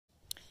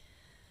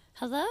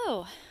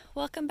Hello,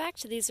 welcome back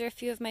to These Are a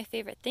Few of My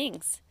Favorite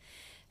Things.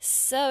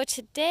 So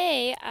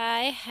today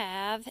I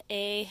have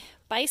a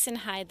bison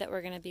hide that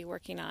we're going to be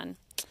working on.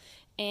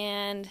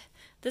 And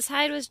this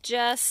hide was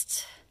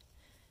just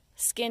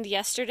skinned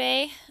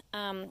yesterday.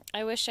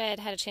 I wish I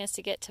had had a chance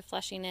to get to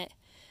fleshing it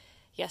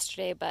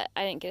yesterday, but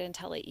I didn't get it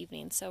until late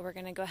evening. So we're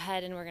going to go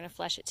ahead and we're going to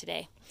flesh it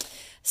today.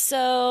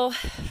 So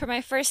for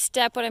my first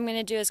step, what I'm going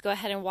to do is go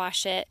ahead and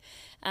wash it.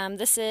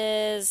 This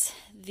is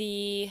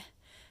the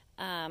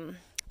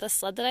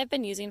sled that I've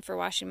been using for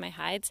washing my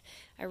hides.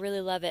 I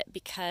really love it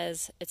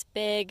because it's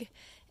big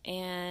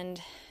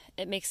and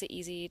it makes it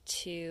easy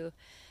to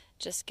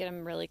just get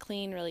them really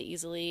clean really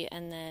easily,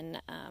 and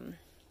then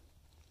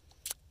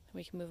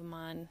we can move them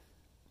on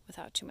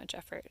without too much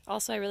effort.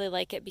 Also, I really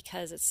like it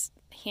because it's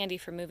handy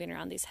for moving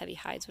around these heavy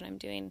hides when I'm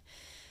doing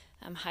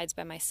hides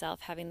by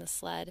myself. Having the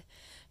sled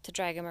to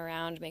drag them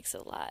around makes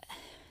it a lot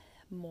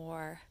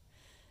more,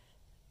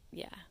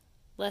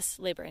 less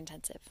labor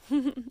intensive.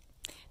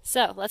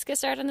 So let's get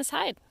started on this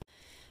hide.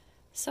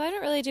 So I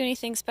don't really do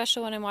anything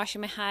special when I'm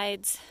washing my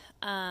hides.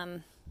 I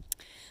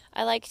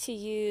like to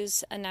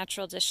use a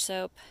natural dish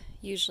soap.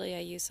 Usually I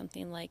use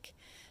something like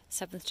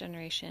 7th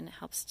generation. It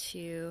helps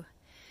to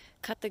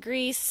cut the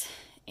grease,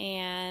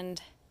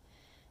 and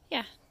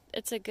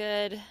it's a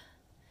good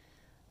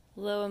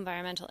low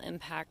environmental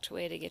impact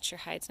way to get your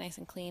hides nice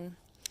and clean.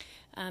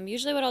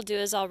 Usually what I'll do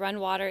is I'll run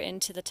water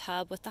into the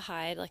tub with the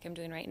hide like I'm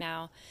doing right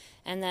now,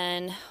 and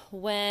then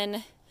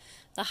when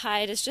the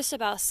hide is just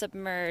about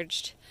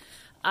submerged,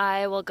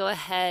 I will go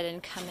ahead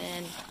and come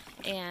in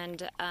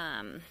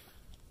and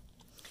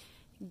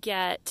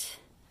get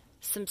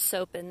some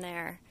soap in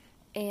there.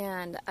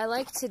 And I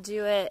like to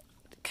do it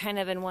kind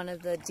of in one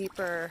of the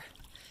deeper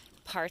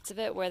parts of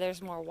it where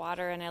there's more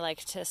water, and I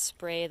like to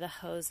spray the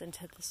hose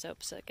into the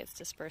soap so it gets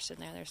dispersed in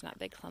there. There's not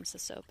big clumps of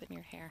soap in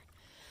your hair.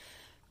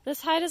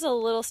 This hide is a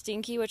little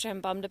stinky, which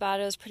I'm bummed about.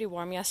 It was pretty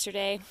warm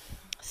yesterday,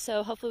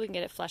 so hopefully we can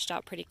get it flushed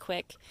out pretty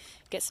quick,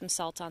 get some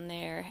salt on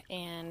there,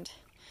 and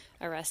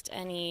arrest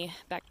any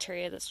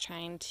bacteria that's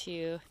trying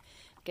to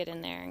get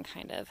in there and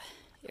kind of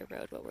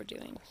erode what we're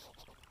doing.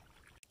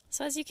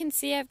 So as you can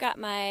see, I've got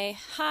my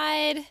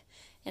hide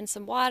and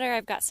some water.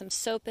 I've got some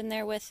soap in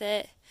there with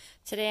it.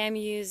 Today I'm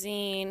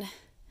using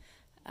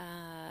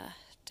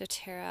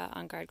doTERRA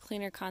On Guard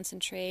Cleaner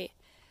Concentrate.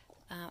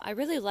 I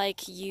really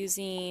like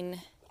using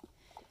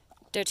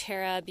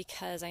doTERRA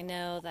because I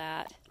know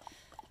that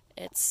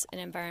it's an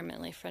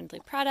environmentally friendly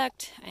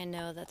product. I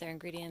know that their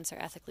ingredients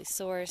are ethically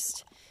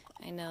sourced.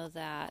 I know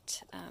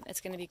that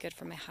it's going to be good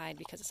for my hide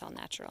because it's all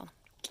natural.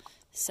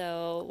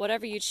 So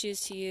whatever you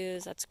choose to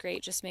use, that's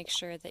great. Just make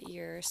sure that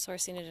you're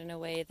sourcing it in a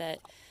way that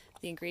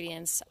the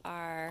ingredients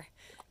are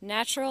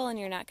natural and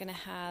you're not going to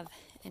have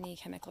any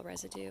chemical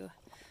residue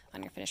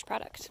on your finished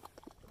product.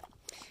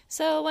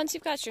 So once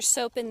you've got your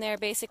soap in there,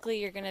 basically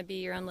you're going to be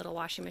your own little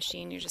washing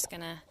machine. You're just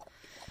going to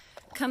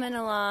come in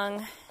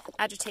along,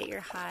 agitate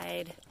your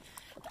hide,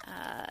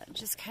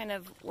 just kind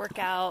of work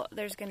out.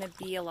 There's going to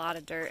be a lot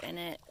of dirt in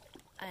it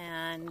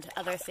and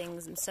other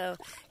things, and so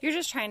you're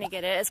just trying to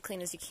get it as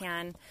clean as you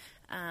can.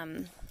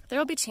 There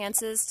will be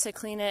chances to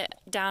clean it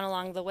down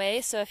along the way,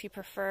 so if you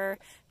prefer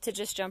to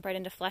just jump right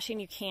into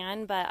fleshing, you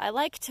can, but I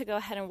like to go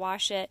ahead and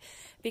wash it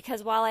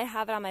because while I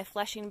have it on my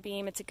fleshing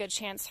beam, it's a good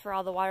chance for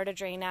all the water to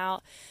drain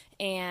out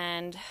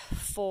and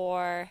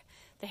for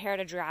the hair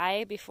to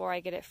dry before I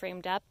get it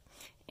framed up.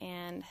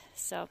 And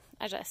so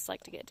I just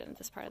like to get done with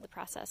this part of the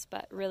process,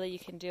 but really you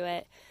can do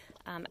it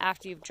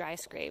after you've dry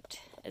scraped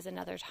is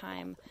another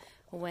time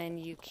when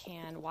you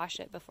can wash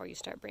it before you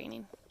start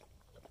braining.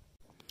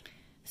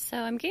 So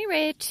I'm getting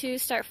ready to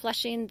start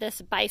fleshing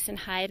this bison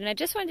hide, and I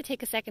just wanted to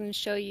take a second and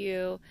show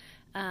you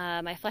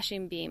my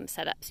fleshing beam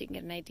setup so you can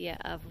get an idea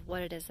of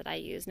what it is that I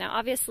use. Now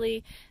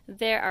obviously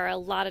there are a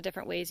lot of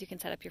different ways you can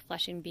set up your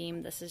fleshing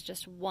beam. This is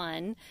just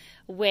one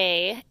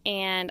way,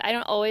 and I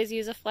don't always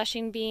use a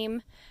fleshing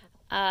beam.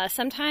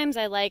 Sometimes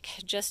I like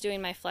just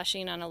doing my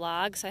fleshing on a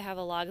log, so I have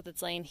a log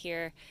that's laying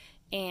here,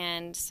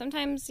 and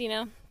sometimes,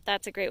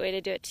 that's a great way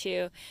to do it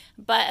too.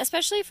 But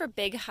especially for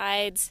big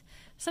hides,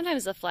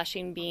 sometimes the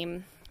fleshing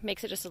beam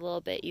makes it just a little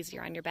bit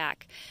easier on your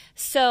back.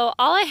 So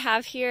all I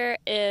have here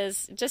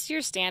is just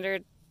your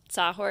standard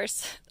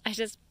sawhorse. I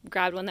just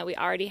grabbed one that we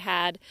already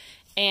had,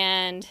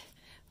 and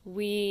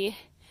we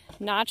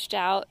notched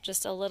out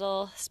just a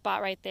little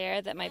spot right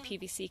there that my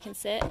PVC can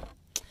sit,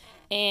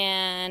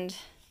 and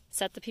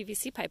set the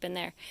PVC pipe in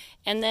there.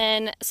 And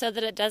then so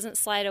that it doesn't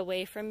slide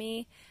away from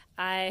me,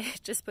 I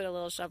just put a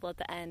little shovel at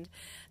the end.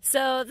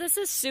 So this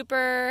is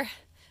super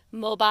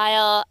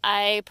mobile.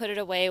 I put it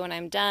away when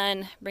I'm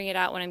done, bring it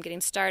out when I'm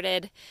getting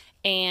started,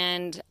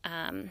 and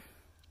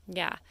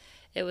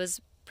it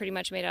was pretty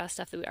much made out of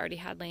stuff that we already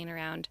had laying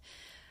around.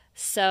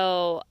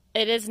 So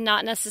it is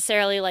not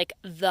necessarily like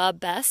the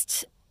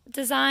best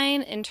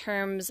design in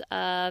terms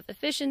of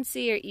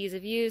efficiency or ease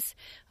of use,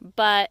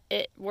 but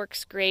it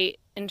works great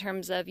in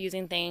terms of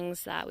using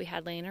things that we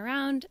had laying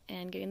around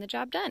and getting the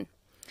job done.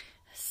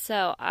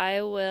 So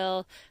I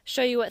will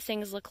show you what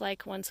things look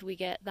like once we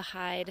get the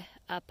hide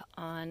up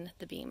on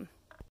the beam.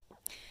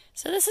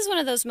 So this is one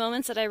of those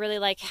moments that I really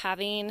like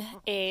having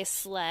a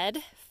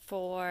sled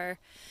for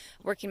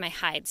working my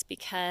hides,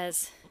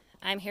 because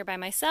I'm here by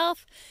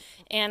myself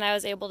and I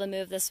was able to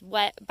move this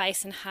wet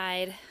bison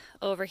hide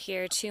over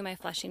here to my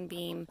flushing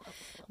beam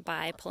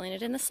by pulling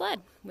it in the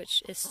sled,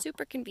 which is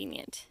super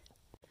convenient.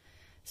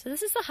 So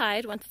this is the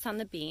hide once it's on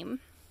the beam,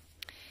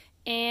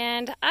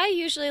 and I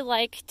usually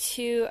like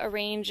to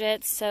arrange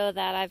it so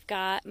that I've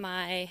got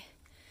my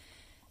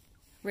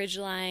ridge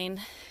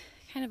line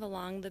kind of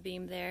along the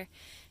beam there,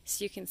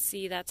 so you can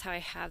see that's how I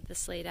have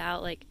this laid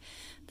out. Like,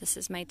 this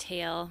is my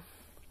tail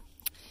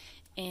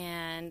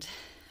and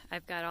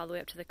I've got all the way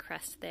up to the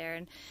crest there,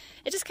 and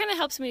it just kind of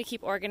helps me to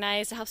keep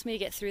organized. It helps me to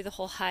get through the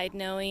whole hide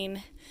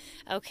knowing,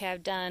 okay,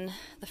 I've done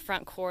the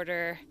front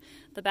quarter,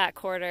 the back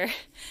quarter.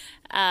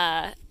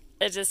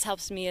 It just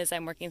helps me as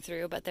I'm working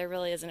through, but there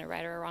really isn't a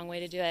right or a wrong way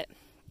to do it.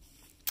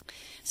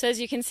 So as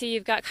you can see,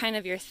 you've got kind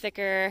of your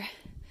thicker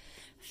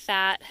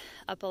fat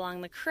up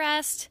along the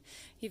crest.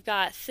 You've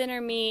got thinner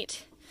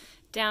meat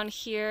down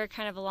here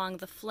kind of along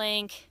the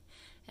flank,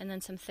 and then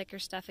some thicker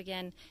stuff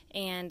again.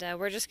 And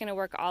we're just going to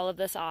work all of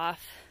this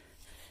off,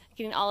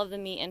 getting all of the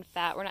meat and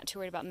fat. We're not too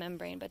worried about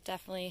membrane, but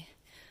definitely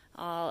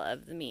all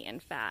of the meat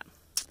and fat.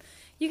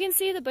 You can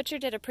see the butcher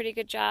did a pretty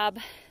good job.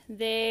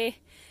 They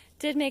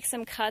did make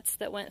some cuts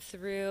that went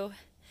through,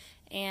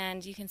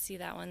 and you can see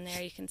that one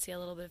there. You can see a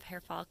little bit of hair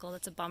follicle.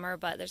 That's a bummer,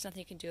 but there's nothing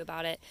you can do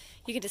about it.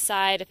 You can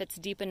decide if it's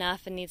deep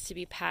enough and needs to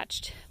be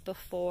patched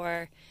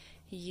before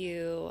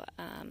you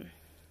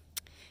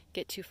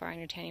get too far in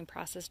your tanning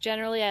process.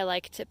 Generally, I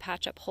like to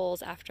patch up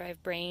holes after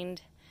I've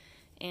brained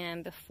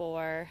and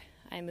before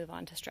I move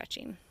on to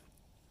stretching.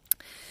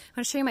 I'm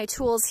going to show you my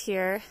tools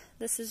here.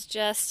 This is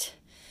just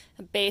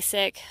a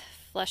basic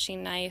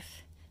flushing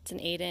knife. It's an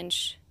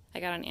 8-inch. I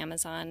got on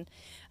Amazon.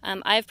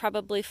 I've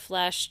probably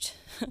fleshed,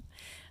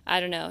 I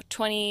don't know,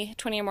 20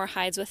 or more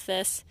hides with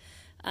this.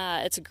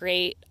 It's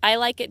great. I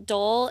like it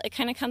dull. It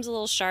kind of comes a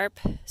little sharp,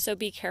 so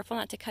be careful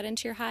not to cut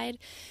into your hide.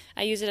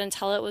 I used it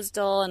until it was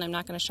dull, and I'm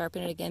not going to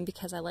sharpen it again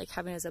because I like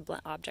having it as a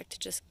blunt object to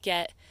just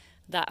get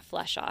that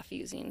flesh off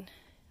using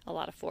a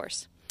lot of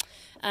force.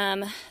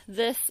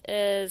 This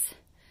is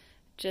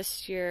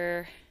just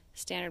your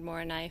standard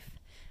Mora knife.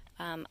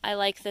 I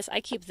like this.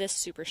 I keep this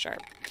super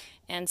sharp,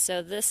 and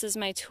so this is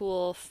my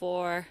tool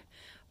for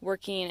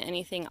working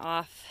anything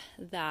off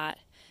that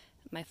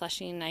my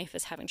flushing knife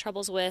is having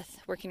troubles with,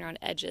 working around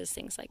edges,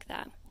 things like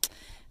that.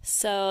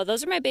 So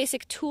those are my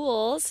basic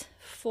tools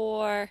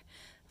for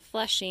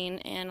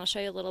flushing, and I'll show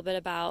you a little bit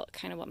about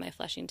kind of what my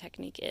flushing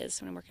technique is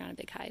when I'm working on a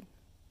big hide.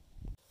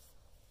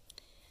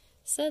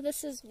 So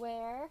this is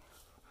where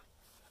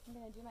I'm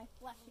going to do my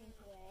flushing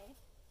today,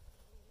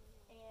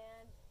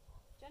 and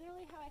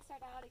generally how I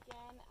start out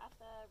again at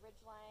the ridge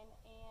line,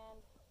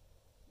 and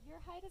your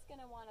hide is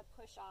going to want to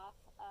push off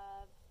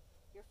of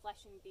your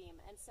flushing beam.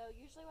 And so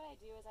usually what I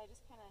do is I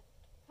just kind of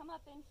come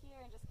up in here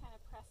and just kind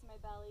of press my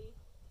belly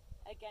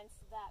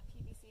against that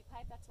PVC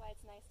pipe. That's why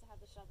it's nice to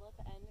have the shovel at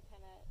the end to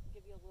kind of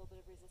give you a little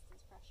bit of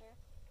resistance pressure.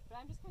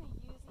 But I'm just kind of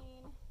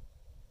using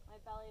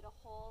my belly to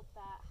hold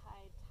that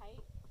hide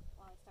tight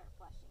while I start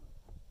flushing.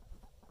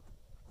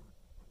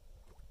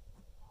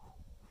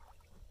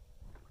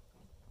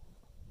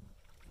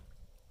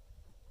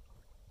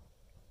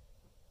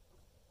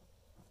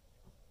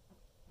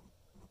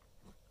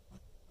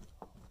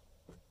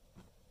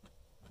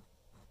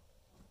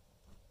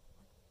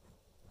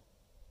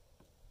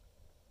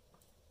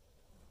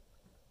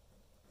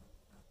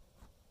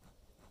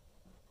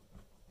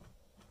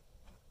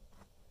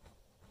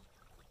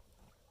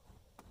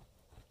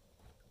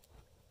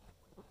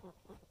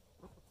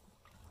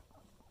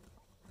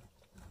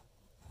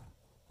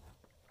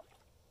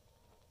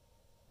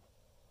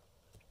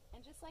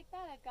 And just like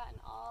that, I've gotten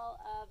all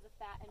of the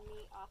fat and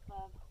meat off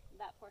of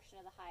that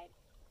portion of the hide.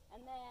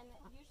 And then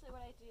usually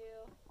what I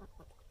do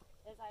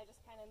is I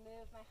just kind of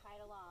move my hide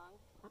along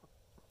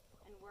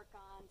and work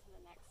on to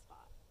the next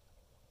spot.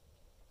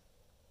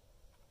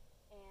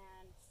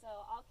 And so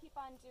I'll keep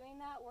on doing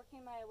that,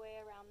 working my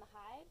way around the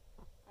hide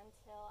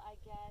until I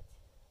get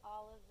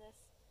all of this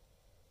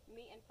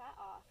meat and fat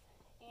off.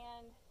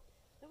 And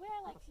the way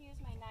I like to use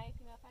my knife,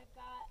 you know, if I've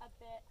got a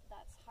bit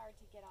that's hard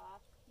to get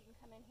off, you can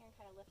come in here and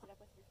kind of lift it up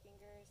with your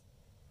fingers,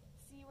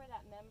 see where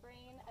that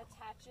membrane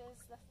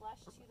attaches the flesh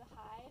to the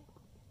hide,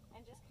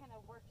 and just kind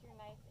of work your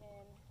knife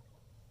in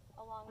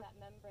along that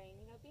membrane.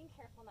 You know, being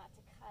careful not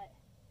to cut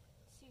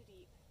too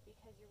deep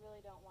because you really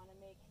don't want to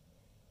make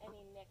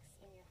any nicks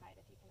in your hide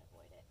if you can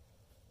avoid it.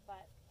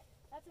 But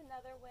that's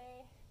another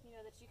way, you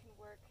know, that you can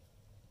work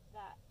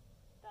that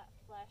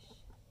flesh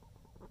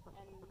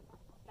and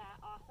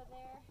fat off of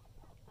there.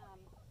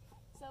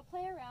 So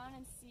play around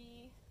and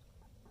see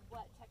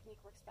what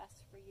technique works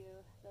best for you.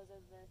 Those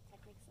are the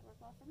techniques that work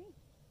well for me.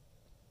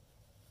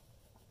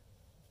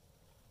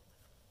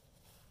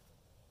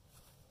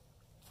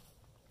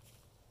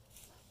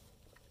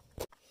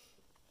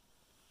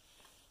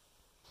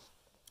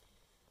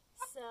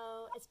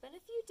 So it's been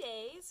a few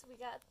days. We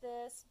got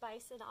this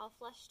bison all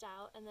fleshed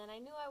out, and then I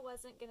knew I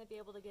wasn't going to be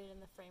able to get it in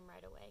the frame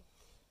right away.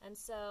 And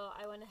so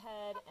I went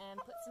ahead and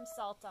put some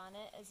salt on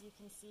it, as you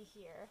can see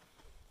here.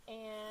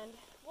 And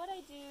what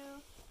I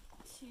do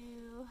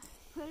to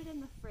put it in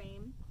the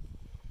frame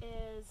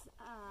is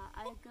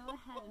I go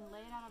ahead and lay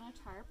it out on a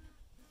tarp.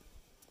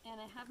 And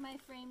I have my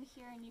frame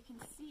here, and you can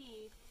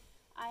see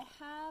I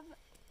have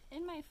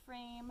in my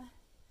frame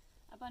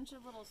a bunch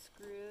of little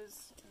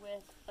screws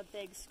with a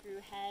big screw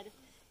head,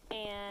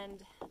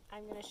 and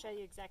I'm going to show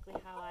you exactly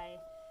how I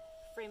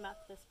frame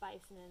up this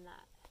bison in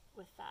that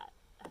with that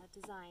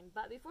design.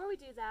 But before we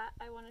do that,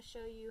 I want to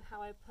show you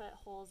how I put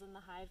holes in the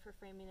hide for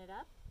framing it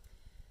up.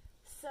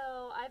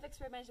 So I've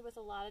experimented with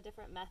a lot of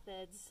different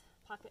methods,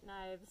 pocket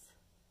knives,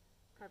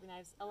 carving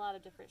knives, a lot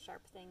of different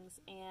sharp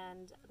things,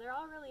 and they're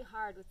all really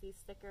hard with these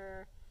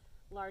thicker,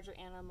 larger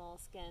animal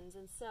skins.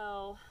 And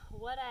so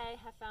what I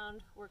have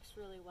found works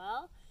really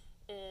well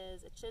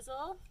is a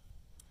chisel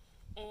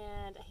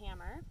and a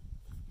hammer,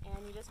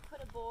 and you just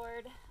put a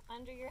board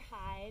under your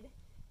hide,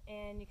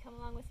 and you come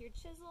along with your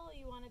chisel.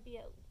 You want to be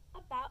at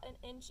about an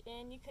inch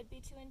in. You could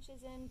be 2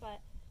 inches in, but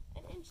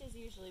an inch is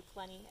usually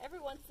plenty. Every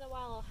once in a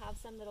while I'll have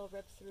some that'll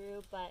rip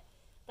through, but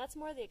that's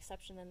more the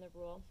exception than the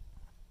rule.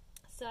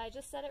 So I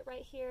just set it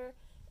right here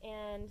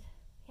and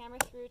hammer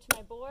through to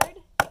my board,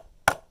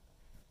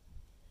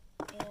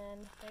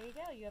 and there you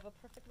go. You have a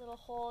perfect little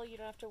hole. You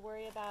don't have to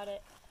worry about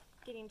it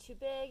getting too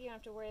big. You don't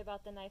have to worry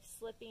about the knife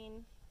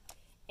slipping.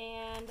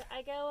 And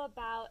I go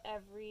about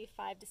every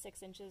 5 to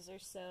 6 inches or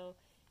so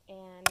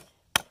and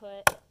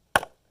put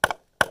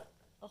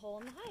a hole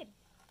in the hide.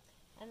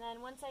 And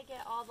then once I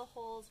get all the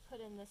holes put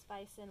in this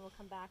bison, we'll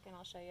come back and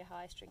I'll show you how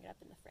I string it up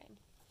in the frame.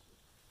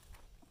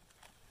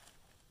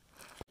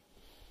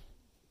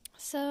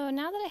 So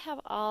now that I have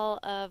all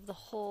of the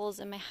holes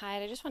in my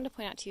hide, I just wanted to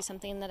point out to you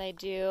something that I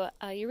do.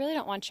 You really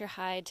don't want your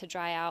hide to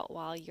dry out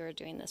while you're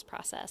doing this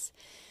process.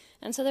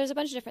 And so there's a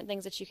bunch of different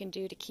things that you can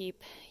do to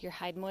keep your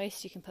hide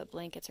moist. You can put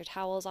blankets or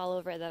towels all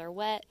over it that are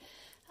wet.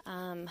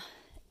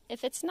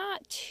 If it's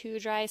not too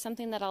dry,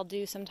 something that I'll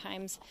do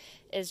sometimes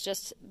is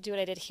just do what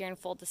I did here and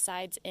fold the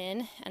sides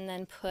in and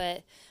then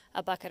put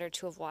a bucket or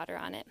 2 of water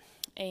on it.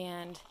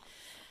 And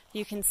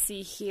you can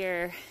see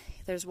here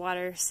there's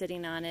water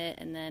sitting on it,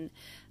 and then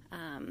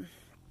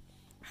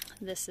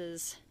this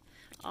is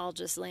all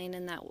just laying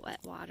in that wet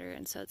water,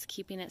 and so it's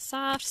keeping it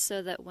soft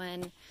so that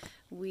when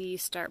we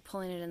start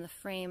pulling it in the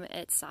frame,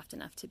 it's soft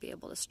enough to be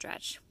able to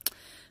stretch.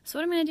 So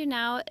what I'm going to do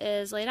now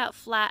is lay it out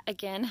flat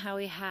again how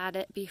we had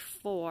it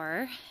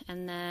before,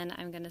 and then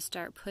I'm going to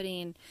start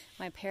putting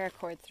my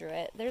paracord through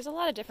it. There's a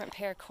lot of different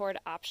paracord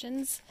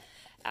options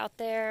out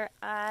there.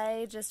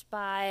 I just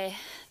buy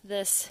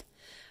this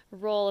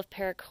roll of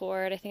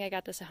paracord. I think I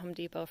got this at Home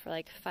Depot for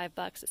like $5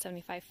 at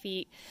 75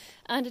 feet.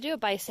 To do a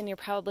bison, you're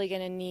probably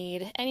going to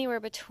need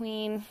anywhere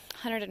between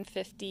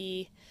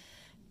 150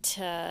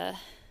 to,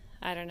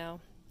 I don't know,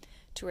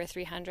 200 or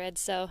 300.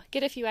 So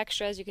get a few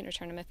extras. You can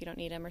return them if you don't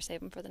need them or save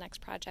them for the next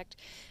project.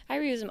 I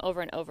reuse them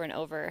over and over and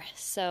over.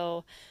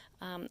 So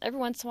every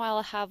once in a while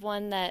I'll have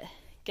one that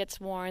gets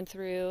worn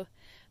through,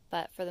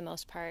 but for the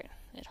most part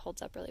it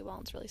holds up really well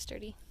and it's really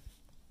sturdy.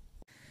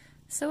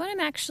 So when I'm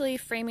actually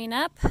framing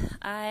up,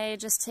 I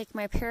just take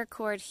my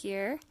paracord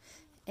here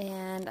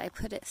and I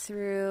put it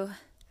through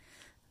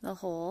the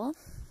hole.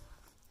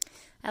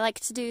 I like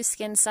to do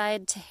skin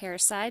side to hair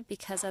side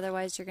because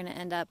otherwise you're going to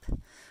end up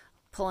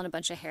pulling a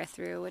bunch of hair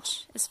through,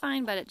 which is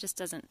fine, but it just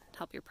doesn't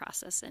help your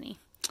process any.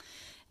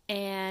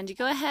 And you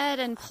go ahead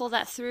and pull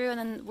that through, and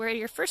then where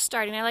you're first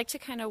starting, I like to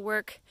kind of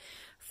work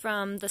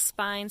from the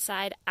spine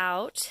side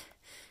out.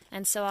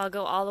 And so I'll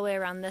go all the way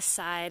around this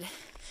side,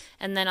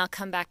 and then I'll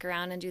come back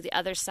around and do the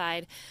other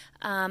side.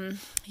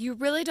 You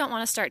really don't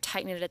want to start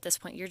tightening it at this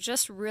point. You're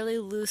just really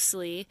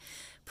loosely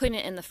putting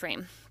it in the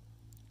frame.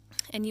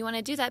 And you want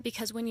to do that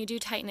because when you do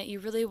tighten it, you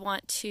really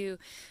want to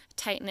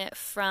tighten it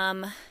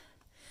from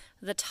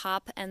the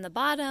top and the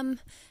bottom,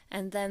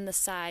 and then the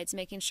sides,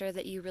 making sure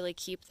that you really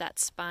keep that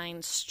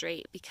spine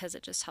straight because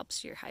it just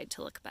helps your hide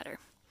to look better.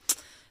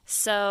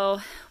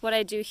 So what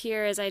I do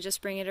here is I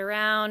just bring it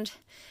around,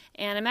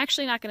 and I'm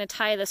actually not going to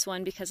tie this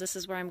one because this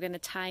is where I'm going to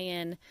tie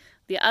in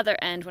the other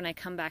end when I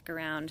come back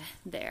around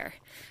there.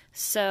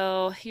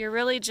 So you're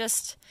really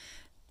just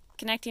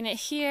connecting it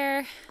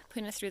here,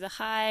 putting it through the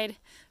hide,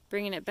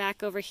 bringing it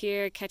back over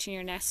here, catching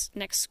your next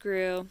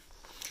screw,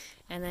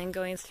 and then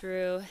going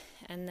through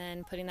and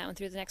then putting that one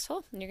through the next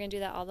hole. And you're going to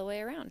do that all the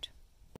way around.